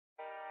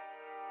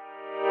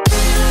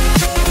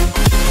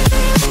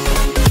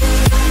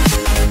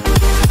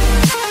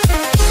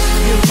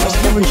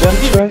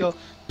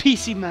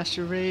PC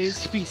Master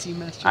Race. PC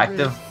Master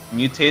Active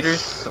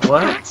mutators?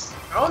 What?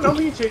 Oh, no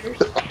mutators.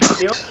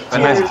 The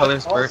nice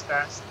colors, Bert.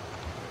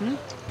 Hmm?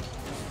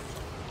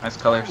 Nice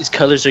colors. These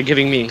colors are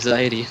giving me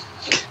anxiety.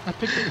 I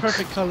picked the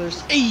perfect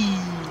colors. Ayy!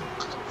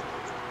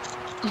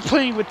 I'm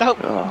playing without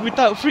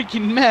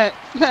freaking Matt.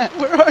 Matt,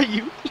 where are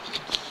you?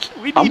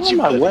 We need you.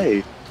 I'm on my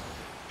way.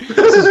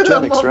 This is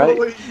Genix, right?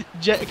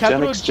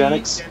 Capital G.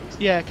 Genix?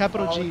 Yeah,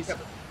 capital G's.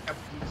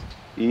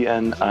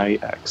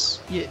 ENIX.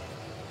 Yeah.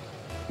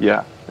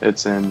 Yeah,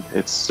 it's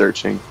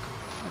searching.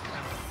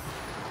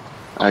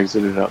 I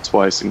exited out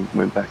twice and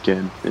went back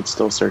in. It's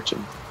still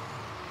searching.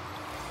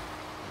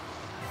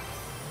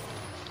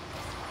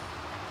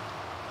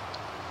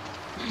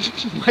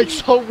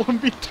 Mike's all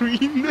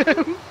 1v3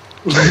 them.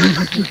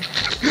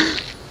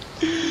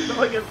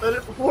 Like I said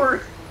it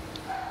before.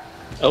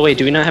 Oh wait,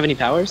 do we not have any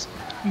powers?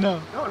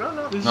 No.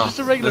 No. This is just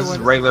a regular one. This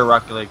is regular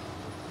Rocket League.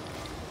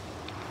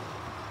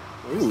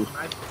 Ooh.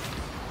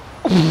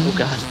 Oh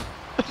god.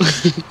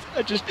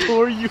 I just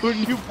tore you a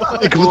new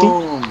bike.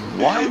 Boom!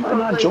 Why am I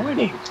not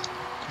joining?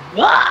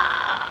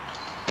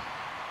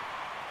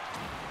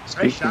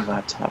 Speaking of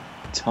laptop,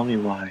 tell me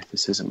why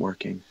this isn't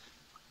working.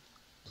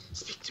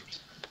 Speak to me.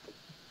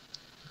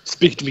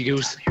 Speak to me,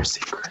 Goose. Your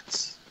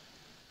secrets.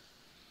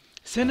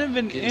 Send him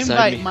an Get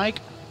inside invite, me. Mike.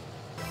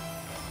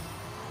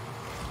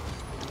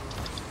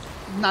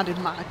 Not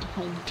in my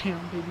hometown,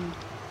 baby.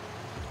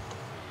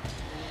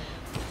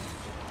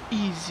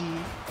 Easy.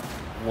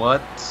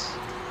 What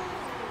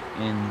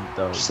in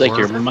the Just like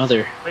your world?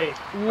 mother. Wait.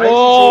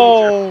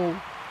 Whoa!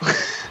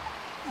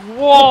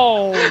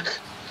 Whoa!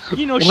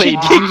 You know she Wait,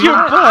 kick your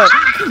butt.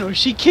 You know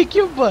she kick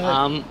your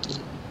butt.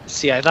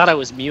 See, I thought I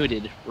was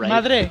muted, right?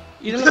 Madre,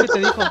 mira lo que te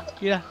dijo.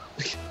 Mira.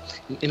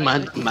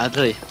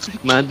 Madre.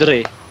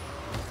 Madre.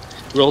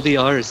 Roll the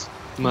R's.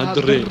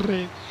 Madre.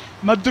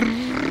 Madre.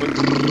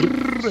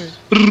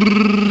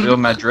 Real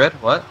Madrid?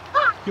 What?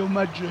 Yo,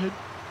 Madrid.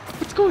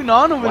 What's going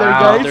on over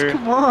Wow. there, guys?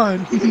 Come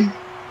on.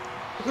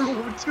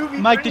 2v3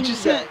 Mike, did you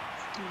guys. send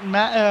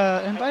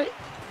Matt invite?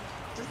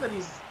 Just that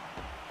he's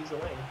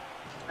away.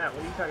 Matt,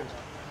 what are you talking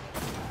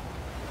about?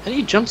 How do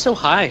you jump so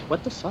high?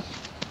 What the fuck?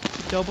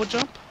 Double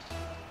jump?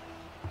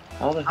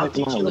 How the I'll heck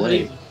teach am I you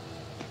away?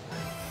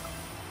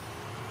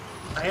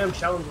 I am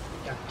challenging.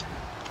 Yeah.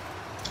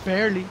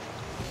 Barely.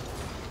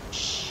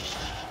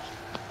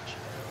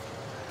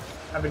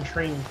 I've been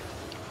trained.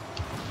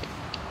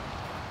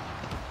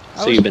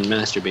 So you've been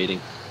masturbating.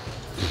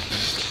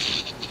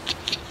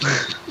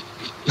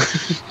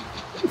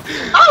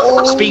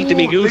 Speak to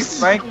me,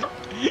 Goose. Mike.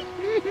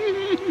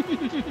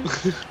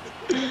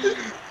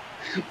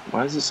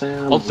 Why does it say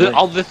I'm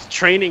All this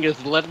training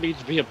has led me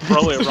to be a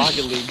pro at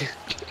Rocket League.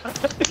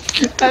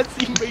 That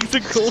scene makes a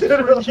goal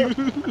for you.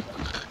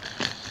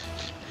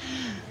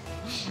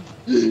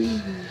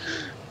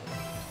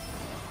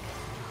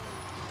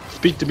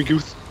 Speak to me,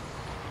 Goose.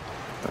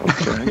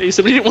 Okay. Hey,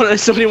 somebody want to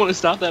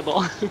stop that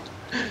ball?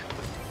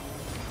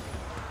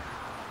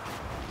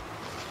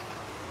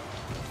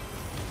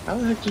 How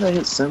the heck did I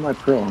hit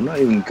semi-pro? I'm not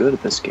even good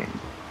at this game.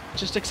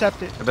 Just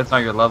accept it. If it's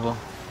not your level.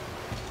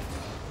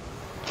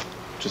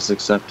 Just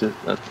accept it.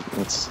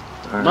 That's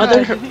alright.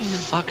 Mother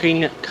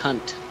fucking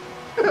cunt.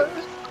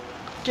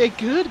 Get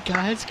good,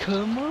 guys.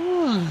 Come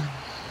on.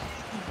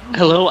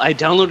 Hello, I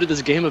downloaded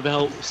this game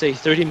about, say,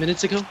 30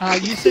 minutes ago.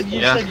 You said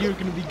Yeah. you were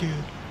gonna be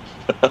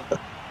good.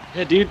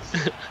 Yeah, dude.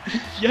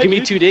 Yeah, Give me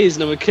dude. 2 days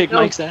and I'm gonna kick No.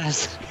 Mike's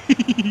ass.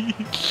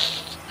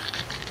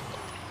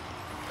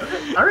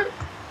 Alright.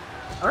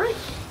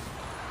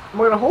 I'm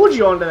gonna hold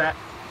you onto that.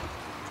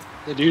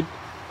 Yeah, dude.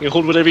 You can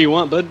hold whatever you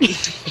want, bud.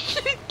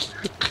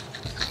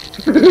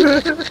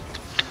 I'm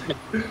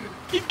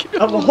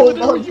gonna hold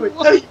on to it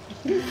tight.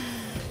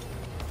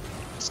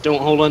 Just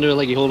don't hold on to it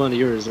like you hold on to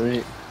yours,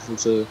 alright?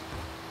 It's a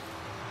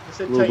I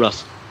said little tight.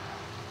 rough.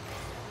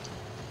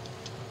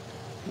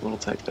 A little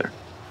tight there.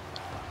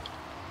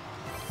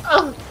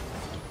 Oh,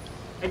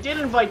 I did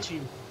invite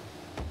you.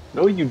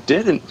 No, you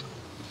didn't.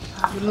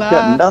 You You got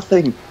lie.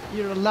 nothing.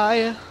 You're a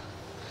liar.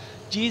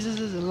 Jesus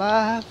is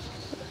alive.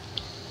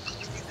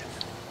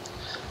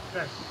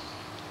 Okay.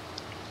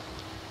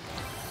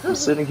 I'm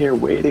sitting here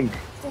waiting.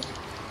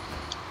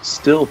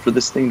 Still for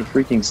this thing to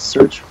freaking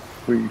search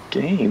for your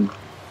game.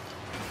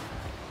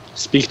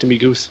 Speak to me,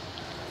 Goose.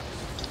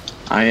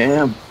 I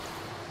am.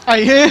 I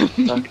am.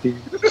 Talking to you.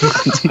 I'm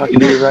talking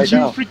to you right You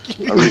now.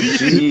 freaking I wrote idiot.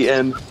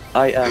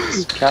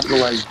 G-N-I-X,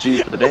 capitalized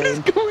G for the What is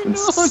name, going and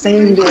on,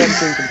 same dude? damn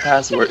thing for the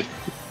password.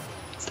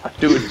 It's not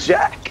doing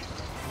jack.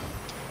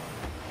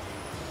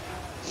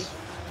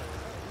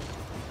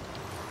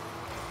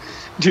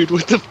 Dude,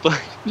 what the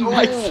fuck?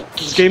 Mike's-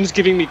 This game's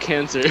giving me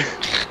cancer.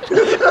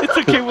 It's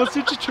okay. We'll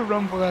switch it to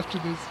Rumble after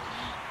this.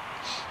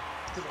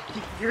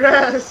 Your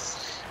ass.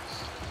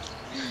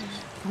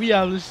 We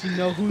obviously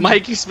know who.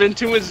 Mike, you spent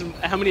too much.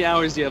 How many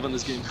hours do you have on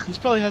this game? He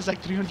probably has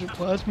like 300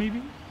 plus,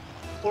 maybe.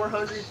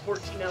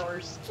 414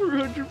 hours.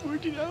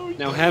 414 hours.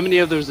 Now, how many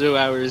of those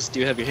hours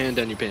do you have your hand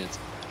down your pants?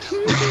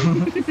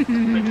 Like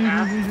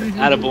half.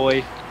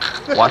 Attaboy.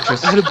 Watch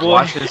his Attaboy.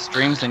 watch his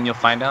streams and you'll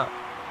find out.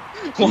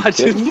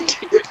 Watch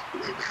it.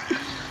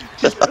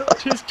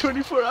 Just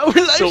 24-hour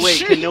live So wait,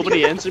 stream. can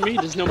nobody answer me?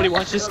 Does nobody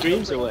watch his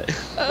streams or what?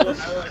 I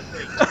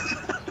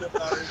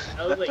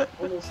was like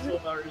almost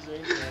 12 hours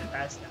in and I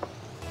passed out.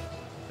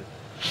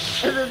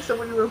 And then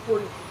somebody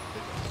reported.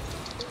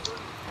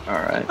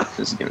 Alright, this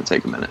is gonna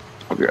take a minute.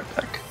 I'll be right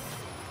back.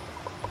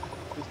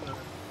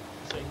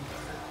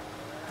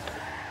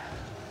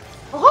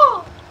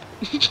 Oh!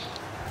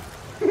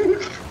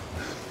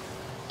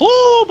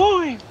 Oh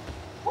boy!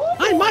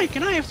 I'm Mike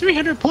and I have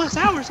 300 plus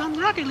hours on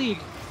Rocket League.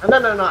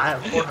 No, I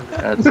have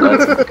 400.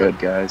 That's good,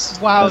 guys.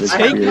 Wow, That is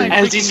take great. my-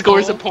 As he freaking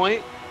scores a goal.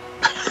 point.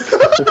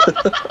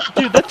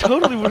 Dude, that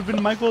totally would have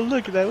been my goal.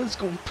 Look, that was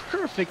going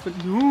perfect,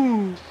 but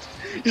no.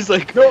 He's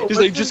like, No,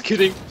 just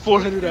kidding.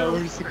 400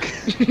 hours.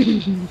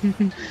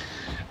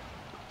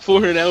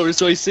 400 hours.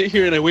 So I sit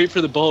here and I wait for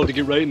the ball to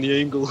get right in the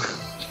angle.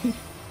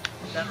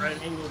 That right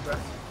angle, bro.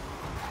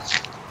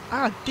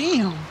 Ah,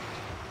 damn.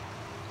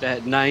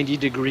 That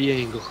 90-degree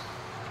angle.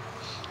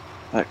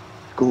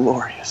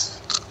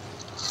 Glorious.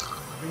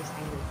 Nice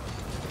angle.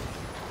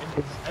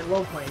 And I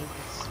love my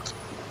ankles.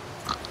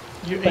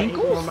 Your My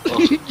ankle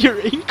ankles?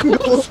 Your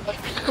ankles?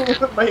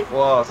 my,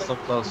 Whoa, so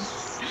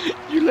close.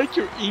 You like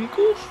your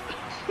ankles?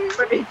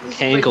 my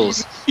ankles.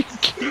 Ankles.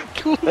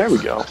 Ankles. There we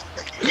go.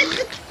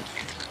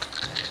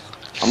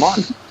 I'm on.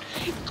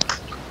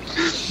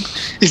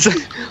 He's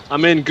like,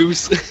 I'm in,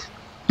 Goose.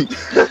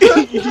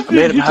 I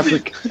made it,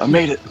 Maverick. I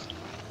made it.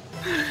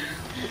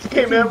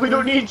 Okay, man, we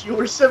don't need you.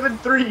 We're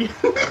 7-3.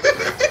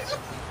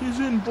 He's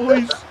in,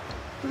 boys.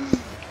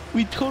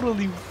 We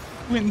totally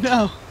win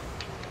now.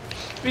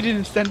 We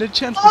didn't stand a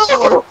chance to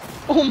score.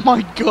 Oh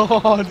my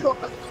god.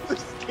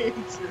 This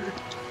game's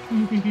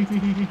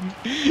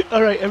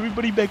Alright,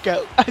 everybody back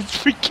out. As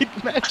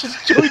freaking match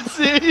just joins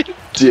in.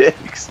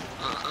 Dicks.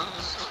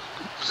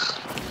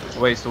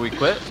 Wait, so we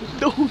quit?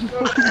 No.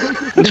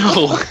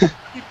 No.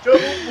 You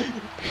don't.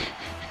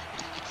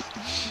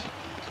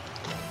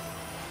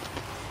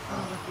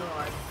 Oh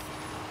god.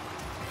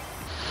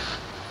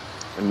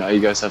 And now you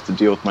guys have to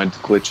deal with my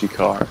glitchy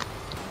car.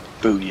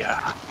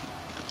 Booyah.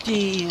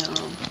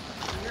 Damn.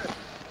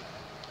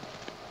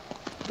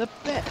 The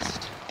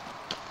best.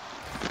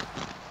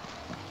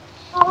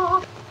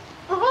 Oh.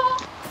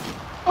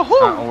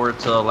 Oh, Onward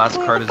till the last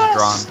card is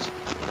drawn.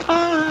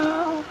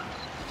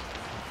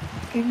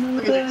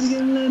 Look at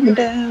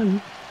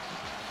this.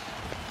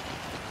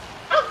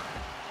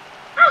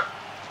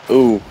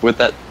 Ooh, with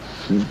that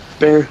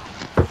bear.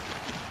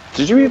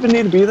 Did you even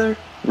need to be there?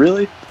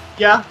 Really?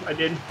 Yeah, I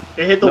did.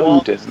 It hit the No, wall.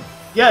 you didn't.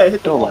 Yeah, it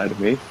hit the Don't wall. lie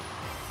to me.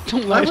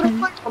 don't I lie would to have me.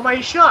 played for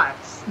my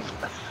shots.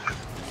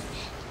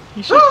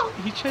 He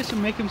tries to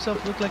make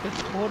himself look like a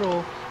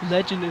total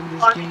legend in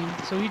this I- game.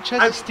 So he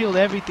tries I- to steal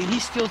everything. He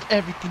steals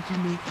everything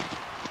from me.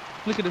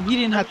 Look at him. He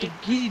didn't have to.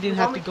 He didn't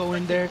have to go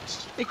in there.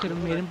 They could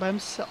have made him by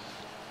himself.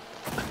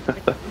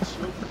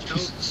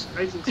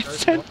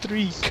 It's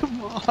 10-3.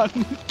 Come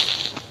on.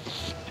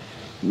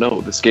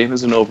 No, this game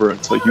isn't over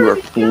until you are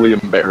fully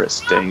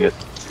embarrassed, dang it.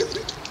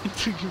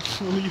 Until you're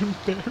fully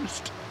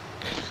embarrassed.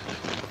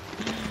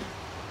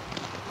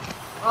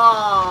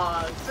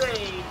 Aw,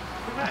 save.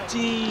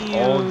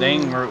 Damn. Oh,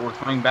 dang, we're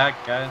coming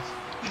back, guys.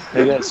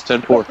 Hey guys,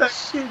 10-4.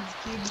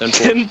 Kids.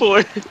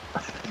 10-4. 10-4.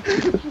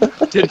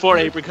 10-4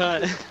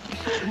 apricot.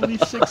 Only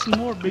 6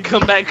 more, baby.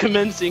 Comeback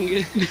commencing.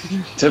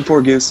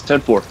 10-4, Goose.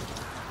 10-4.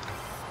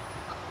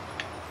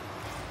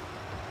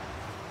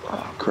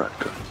 Oh, crap,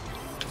 crap.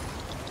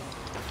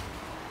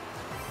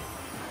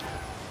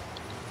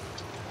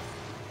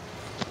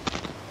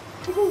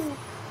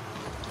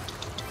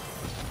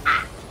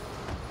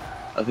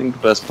 I think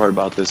the best part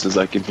about this is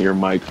I can hear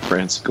Mike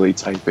frantically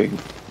typing.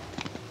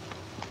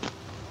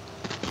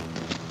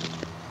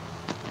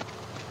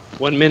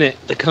 1 minute.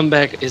 The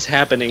comeback is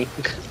happening.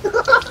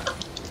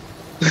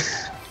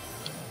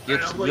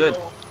 It's good.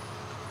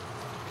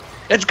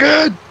 It's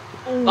good!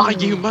 Oh,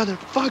 you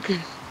motherfucker.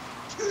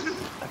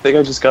 I think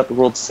I just got the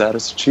world's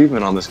saddest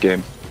achievement on this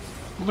game.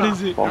 What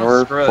is it?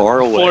 Far, screw it. far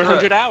away.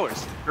 400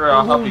 hours. Sure,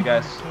 I'll help you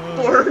guys.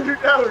 400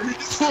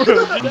 hours.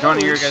 I'm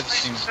joining your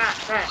guys' team.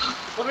 Matt,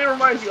 let me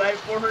remind you, I have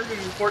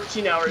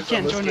 414 hours You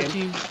can't on join this the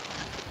game. team.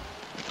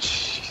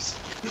 Jeez.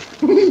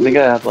 I think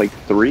I have like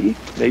 3,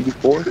 maybe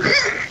 4.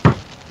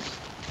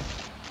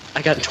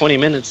 I got 20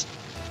 minutes.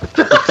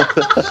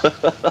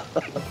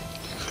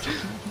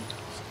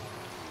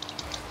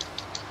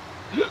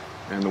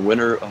 And the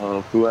winner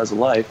of Who Has a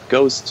Life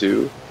goes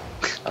to...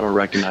 I don't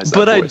recognize that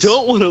But I voice.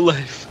 don't want a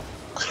life.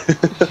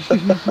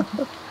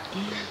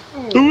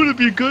 I want to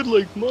be good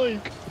like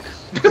Mike.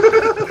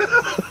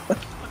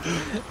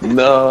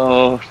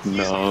 No,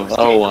 no, I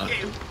don't want...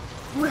 Okay,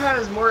 who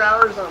has more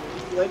hours on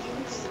League of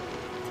Legends?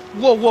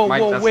 Whoa, whoa,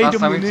 Mike, whoa! that's Wait not a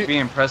something to minute. be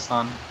impressed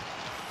on.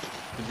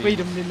 Wait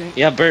a minute.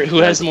 Yeah, Bert, who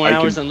has more I can-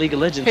 hours on League of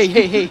Legends? Hey,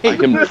 hey, hey, I hey!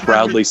 can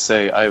proudly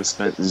say I have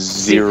spent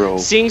 0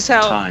 Seeing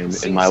how, time in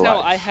seeing my how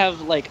life. I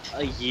have like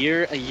a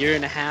year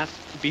and a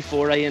half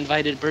before I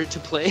invited Bert to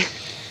play.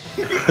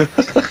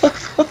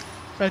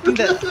 I think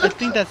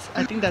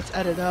that's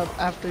added up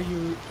after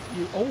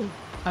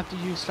after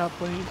you stop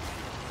playing.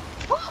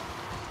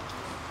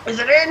 Is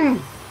it in?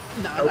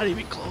 Nah, Nope. not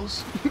even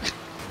close.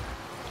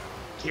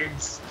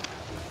 Kids.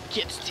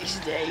 Kids these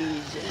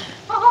days.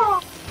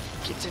 Oh,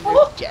 Kids and their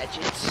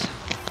gadgets.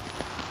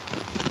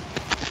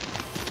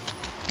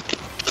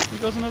 Here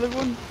goes another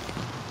one.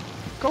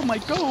 Go,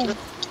 Mike, go!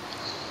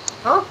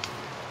 huh?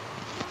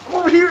 I'm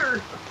over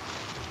here.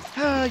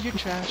 Ah, you're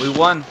trash. We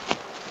won.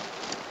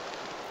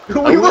 We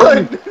win.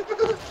 won.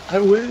 I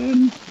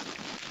win.